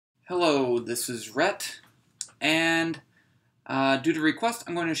Hello, this is Rhett, and due to request,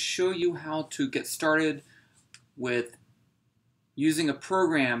 I'm going to show you how to get started with using a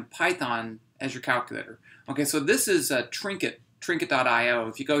program, Python, as your calculator. Okay, so this is Trinket.io.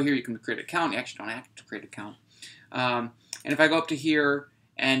 If you go here, you can create an account. You actually don't have to create an account. And if I go up to here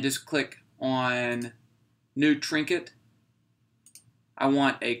and just click on New Trinket, I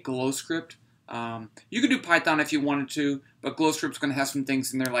want a GlowScript. You could do Python if you wanted to, but GlowScript's going to have some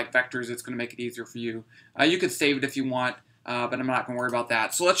things in there like vectors. It's going to make it easier for you. You could save it if you want, but I'm not going to worry about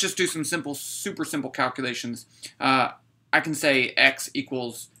that. So let's just do some simple, super simple calculations. I can say x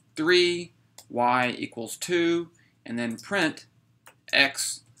equals 3, y equals 2, and then print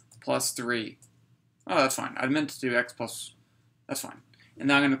x plus 3. Oh, that's fine. I meant to do x plus, that's fine. And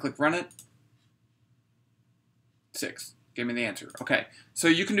now I'm going to click run it. 6. Give me the answer. Okay, so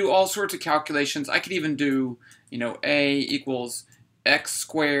you can do all sorts of calculations. I could even do, a equals x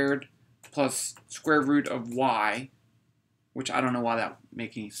squared plus square root of y, which I don't know why that would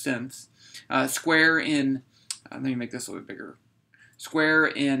make any sense. Square in, let me make this a little bit bigger. Square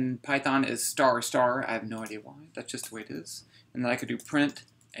in Python is star star. I have no idea why. That's just the way it is. And then I could do print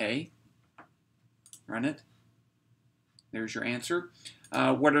a, run it. There's your answer.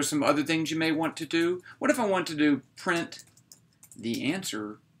 What are some other things you may want to do? What if I want to do print the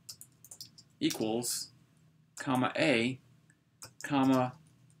answer equals, comma a, comma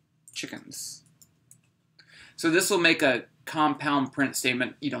chickens? So this will make a compound print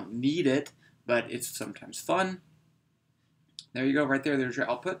statement. You don't need it, but it's sometimes fun. There you go, right there. There's your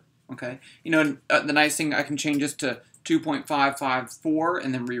output. Okay. The nice thing, I can change this to 2.554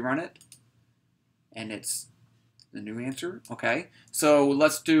 and then rerun it, and it's the new answer. Okay, so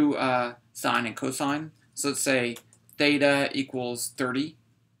let's do sine and cosine. So let's say theta equals 30.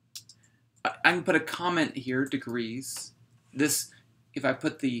 I can put a comment here, degrees. This, if I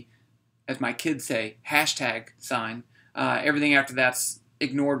put the, as my kids say, hashtag sign, everything after that's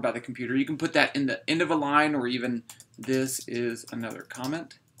ignored by the computer. You can put that in the end of a line, or even this is another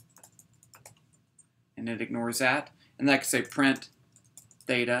comment, and it ignores that. And then I can say print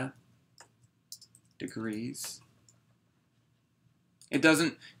theta degrees. It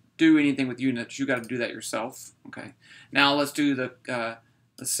doesn't do anything with units. You got to do that yourself. Okay. Now let's do the,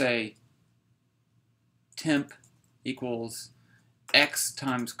 let's say temp equals x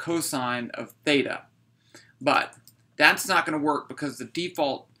times cosine of theta. But that's not going to work because the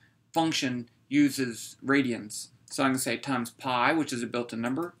default function uses radians. So I'm going to say times pi, which is a built-in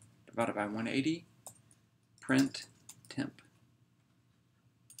number, divided by 180, print temp.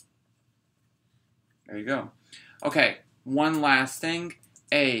 There you go. Okay. One last thing,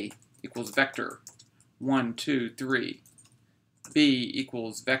 a equals vector, 1, 2, 3. B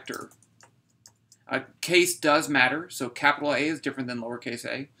equals vector. Case does matter, so capital A is different than lowercase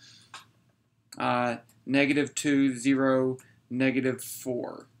a. -2, 0,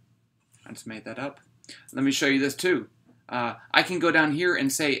 -4. I just made that up. Let me show you this too. I can go down here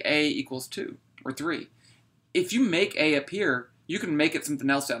and say a equals 2 or 3. If you make a up here, you can make it something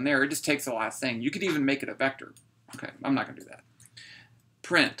else down there. It just takes the last thing. You could even make it a vector. Okay, I'm not going to do that.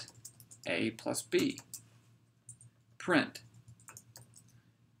 Print a plus b. Print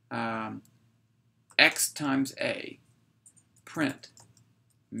x times a. Print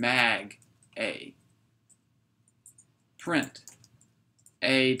mag a. Print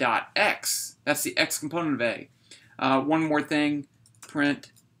a dot x. That's the x component of a. One more thing.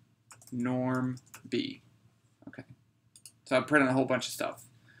 Print norm b. Okay. So I printed a whole bunch of stuff.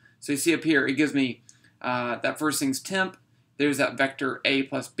 So you see up here, it gives me that first thing's temp. There's that vector a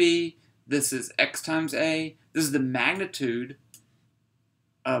plus b. This is x times a. This is the magnitude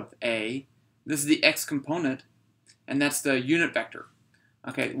of a. This is the x component, and that's the unit vector.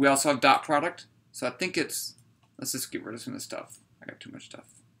 Okay, we also have dot product. So I think it's, let's just get rid of some of this stuff. I got too much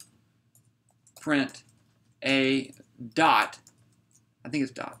stuff. Print a dot, I think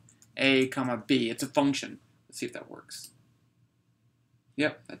it's dot, a comma b. It's a function. Let's see if that works.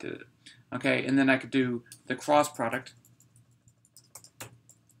 Yep, I did it. Okay, and then I could do the cross product.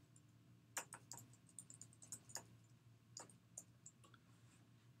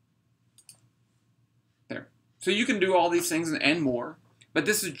 There. So you can do all these things and more, but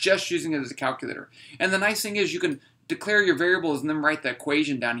this is just using it as a calculator. And the nice thing is you can declare your variables and then write the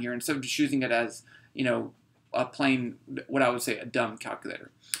equation down here instead of just using it as, a plain, what I would say, a dumb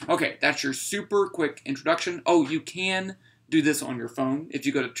calculator. Okay, that's your super quick introduction. Oh, you can do this on your phone. If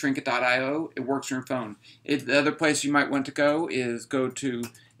you go to Trinket.io, it works on your phone. The other place you might want to go is go to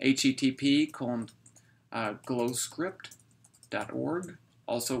http://glowscript.org.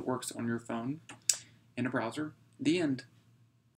 Also works on your phone in a browser. The end.